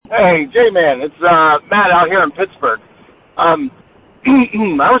Hey, J-Man, it's Matt out here in Pittsburgh. Um,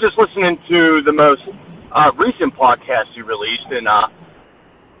 I was just listening to the most recent podcast you released, and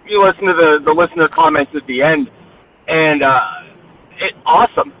you listened to the listener comments at the end, and it's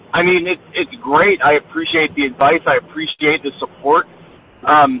awesome. I mean, it's great. I appreciate the advice. I appreciate the support.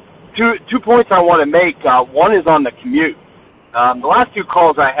 Two points I want to make. One is on the commute. The last two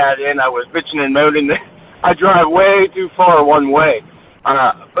calls I had in, I was bitching and moaning that I drive way too far one way.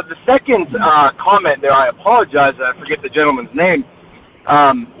 But the second comment there, I apologize, I forget the gentleman's name,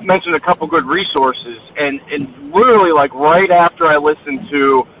 mentioned a couple good resources, and literally like right after I listened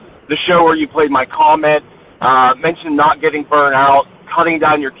to the show where you played my comment, mentioned not getting burnt out, cutting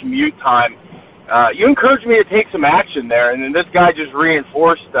down your commute time, you encouraged me to take some action there, and then this guy just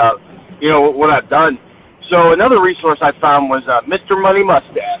reinforced, what I've done. So another resource I found was Mr. Money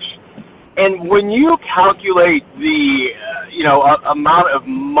Mustache. And when you calculate the, amount of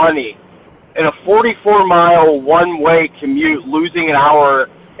money in a 44-mile one-way commute, losing an hour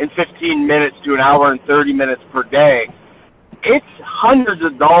and 15 minutes to an hour and 30 minutes per day, it's hundreds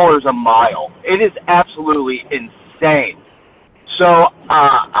of dollars a mile. It is absolutely insane. So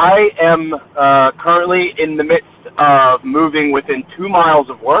I am currently in the midst of moving within 2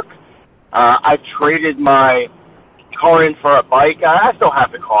 miles of work. I've traded my car in for a bike. I still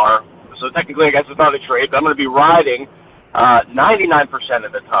have the car. So technically, I guess it's not a trade, but I'm going to be riding 99%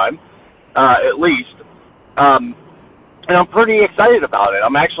 of the time, at least. And I'm pretty excited about it.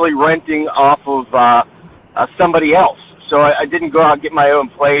 I'm actually renting off of somebody else. So I didn't go out and get my own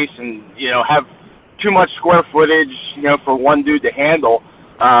place and, have too much square footage, for one dude to handle.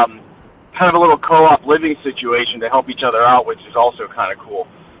 Kind of a little co-op living situation to help each other out, which is also kind of cool.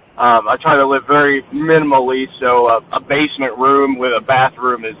 I try to live very minimally, so a basement room with a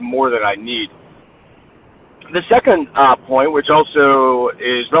bathroom is more than I need. The second point, which also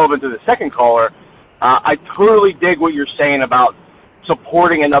is relevant to the second caller, I totally dig what you're saying about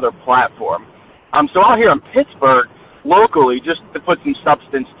supporting another platform. So out here in Pittsburgh, locally, just to put some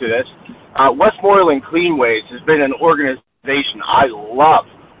substance to this, Westmoreland Clean Waste has been an organization I love.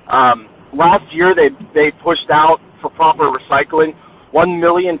 Last year, they pushed out for proper recycling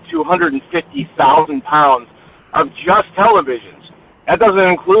 1,250,000 pounds of just televisions. That doesn't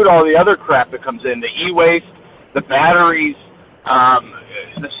include all the other crap that comes in, the e-waste, the batteries,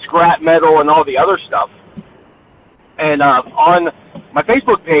 the scrap metal, and all the other stuff. And on my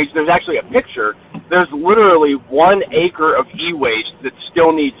Facebook page, there's actually a picture. There's literally 1 acre of e-waste that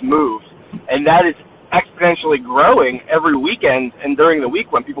still needs moved, and that is exponentially growing every weekend and during the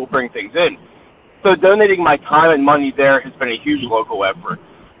week when people bring things in. So donating my time and money there has been a huge local effort.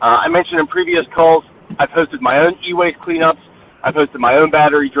 I mentioned in previous calls, I've hosted my own e-waste cleanups. I've hosted my own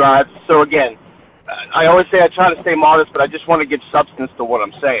battery drives. So again, I always say I try to stay modest, but I just want to give substance to what I'm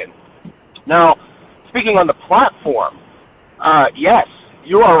saying. Now, speaking on the platform, yes,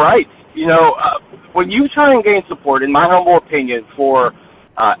 you are right. When you try and gain support, in my humble opinion, for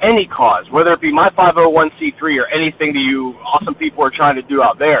any cause, whether it be my 501c3 or anything that you awesome people are trying to do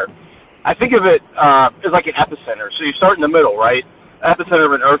out there, I think of it as like an epicenter. So you start in the middle, right? Epicenter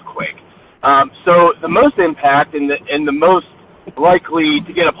of an earthquake. So the most impact and the most likely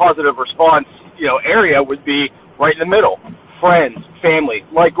to get a positive response, area would be right in the middle. Friends, family,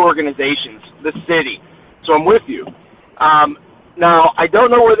 like organizations, the city. So I'm with you. Now, I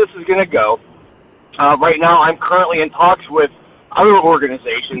don't know where this is going to go. Right now, I'm currently in talks with other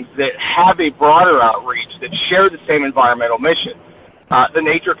organizations that have a broader outreach that share the same environmental mission. The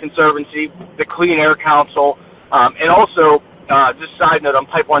Nature Conservancy, the Clean Air Council, and also, just side note, I'm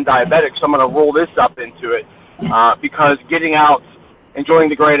type 1 diabetic, so I'm going to roll this up into it, because getting out, enjoying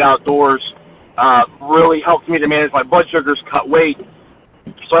the great outdoors, really helps me to manage my blood sugars, cut weight.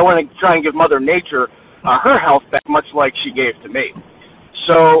 So I want to try and give Mother Nature her health back, much like she gave to me.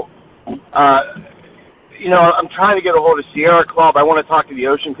 So, I'm trying to get a hold of Sierra Club. I want to talk to the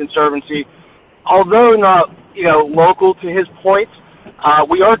Ocean Conservancy. Although not, local to his point,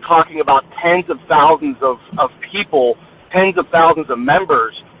 we are talking about tens of thousands of people, tens of thousands of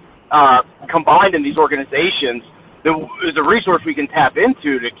members combined in these organizations. There is a resource we can tap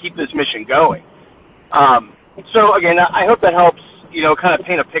into to keep this mission going. So, again, I hope that helps, kind of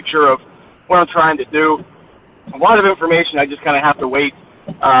paint a picture of what I'm trying to do. A lot of information, I just kind of have to wait,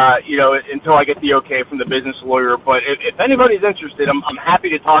 until I get the okay from the business lawyer. But if anybody's interested, I'm happy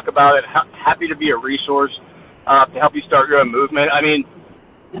to talk about it, happy to be a resource to help you start your own movement. I mean,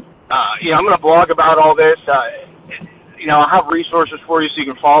 I'm going to blog about all this. I'll have resources for you so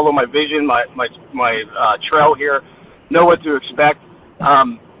you can follow my vision, my trail here, know what to expect.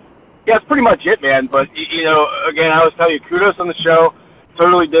 That's pretty much it, man. But, again, I always tell you, kudos on the show. It's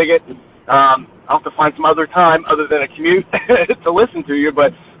totally dig it. I'll have to find some other time other than a commute to listen to you,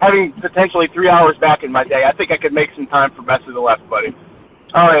 but having potentially 3 hours back in my day, I think I could make some time for Best of the Left, buddy.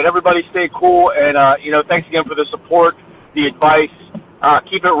 All right, everybody stay cool, and, thanks again for the support, the advice.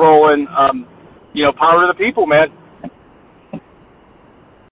 Keep it rolling. Power to the people, man.